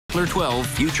Doppler 12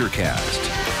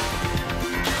 Futurecast.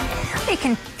 You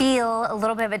can feel a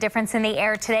little bit of a difference in the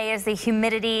air today as the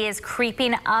humidity is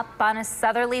creeping up on a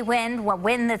southerly wind, a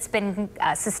wind that's been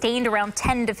sustained around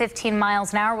 10 to 15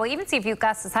 miles an hour. We'll even see a few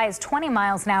gusts as high as 20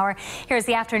 miles an hour here as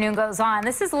the afternoon goes on.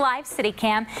 This is live city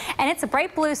cam, and it's a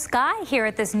bright blue sky here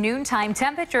at this noontime.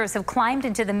 Temperatures have climbed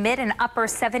into the mid and upper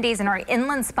 70s in our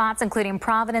inland spots, including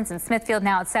Providence and Smithfield,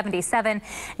 now at 77.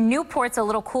 Newport's a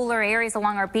little cooler. Areas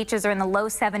along our beaches are in the low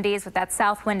 70s with that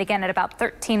south wind again at about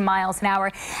 13 miles an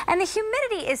hour. And the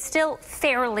humidity is still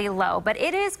fairly low, but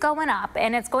it is going up,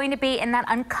 and it's going to be in that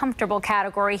uncomfortable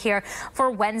category here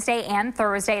for Wednesday and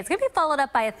Thursday. It's going to be followed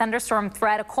up by a thunderstorm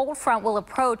threat. A cold front will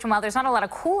approach, and while there's not a lot of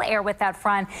cool air with that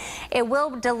front, it will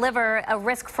deliver a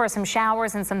risk for some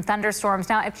showers and some thunderstorms.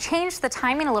 Now, I've changed the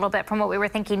timing a little bit from what we were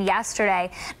thinking yesterday.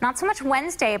 Not so much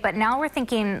Wednesday, but now we're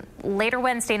thinking later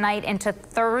Wednesday night into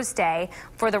Thursday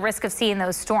for the risk of seeing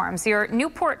those storms. Your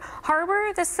Newport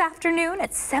Harbor this afternoon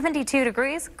at 72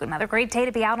 degrees. Another great day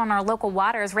to be out on our local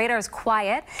waters. Radar is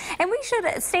quiet, and we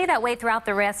should stay that way throughout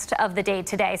the rest of the day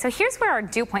today. So here's where our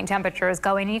dew point temperature is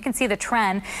going. You can see the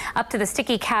trend up to the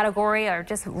sticky category, or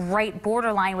just right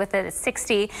borderline with it at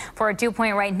 60 for our dew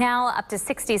point right now, up to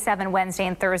 67 Wednesday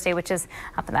and Thursday, which is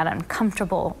up in that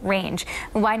uncomfortable range.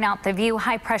 Widen out the view.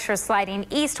 High pressure sliding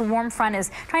east. Warm front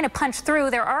is trying to punch through.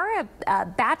 There are a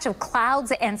batch of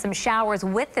clouds and some showers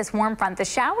with this warm front. The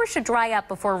showers should dry up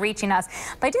before reaching us,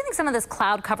 but I do think some of this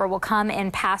cloud cover will come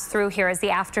and pass through here as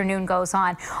the afternoon goes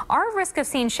on. Our risk of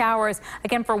seeing showers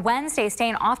again for Wednesday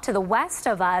staying off to the west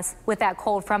of us with that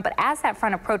cold front, but as that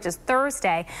front approaches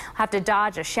Thursday, we'll have to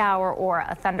dodge a shower or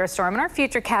a thunderstorm. And our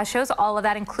Futurecast shows all of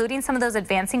that, including some of those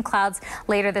advancing clouds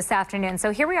later this afternoon.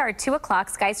 So here we are at 2 o'clock.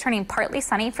 Skies turning partly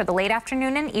sunny for the late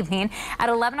afternoon and evening. At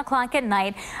 11 o'clock at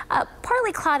night,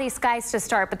 partly cloudy skies to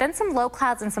start, but then some low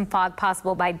clouds and some fog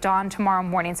possible by dawn tomorrow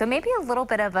morning. So maybe a little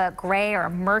bit of a gray or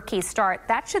murky start.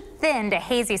 That should thin to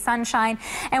hazy sunshine,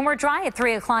 and we're dry at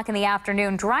 3 o'clock in the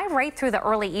afternoon, dry right through the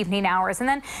early evening hours, and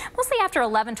then mostly after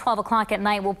 11, 12 o'clock at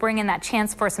night, we'll bring in that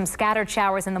chance for some scattered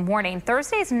showers in the morning.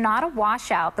 Thursday is not a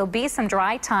washout. There'll be some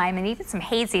dry time and even some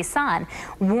hazy sun,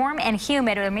 warm and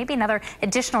humid, or maybe another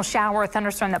additional shower or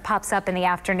thunderstorm that pops up in the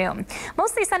afternoon.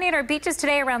 Mostly sunny at our beaches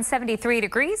today, around 73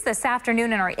 degrees. This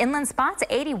afternoon in our inland spots,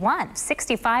 81,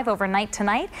 65 overnight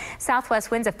tonight.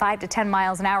 Southwest winds at 5 to 10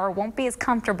 miles an hour. Won't be as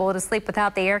comfortable to sleep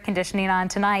without the air conditioning on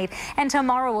tonight. And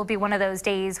tomorrow will be one of those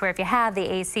days where if you have the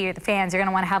AC or the fans, you're going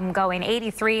to want to have them going.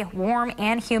 83, warm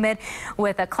and humid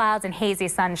with clouds and hazy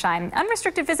sunshine.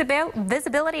 Unrestricted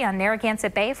visibility on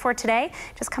Narragansett Bay for today,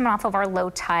 just coming off of our low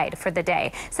tide for the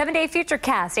day. 7-day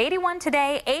Futurecast, 81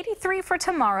 today, 83 for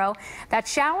tomorrow. That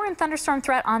shower and thunderstorm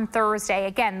threat on Thursday.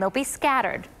 Again, they'll be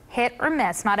scattered. Hit or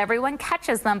miss. Not everyone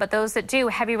catches them, but those that do,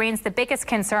 heavy rain's the biggest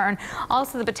concern.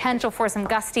 Also the potential for some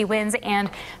gusty winds and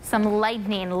some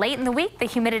lightning. Late in the week, the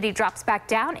humidity drops back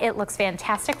down. It looks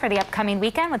fantastic for the upcoming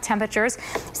weekend with temperatures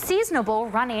seasonable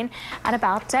running at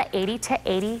about 80 to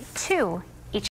 82.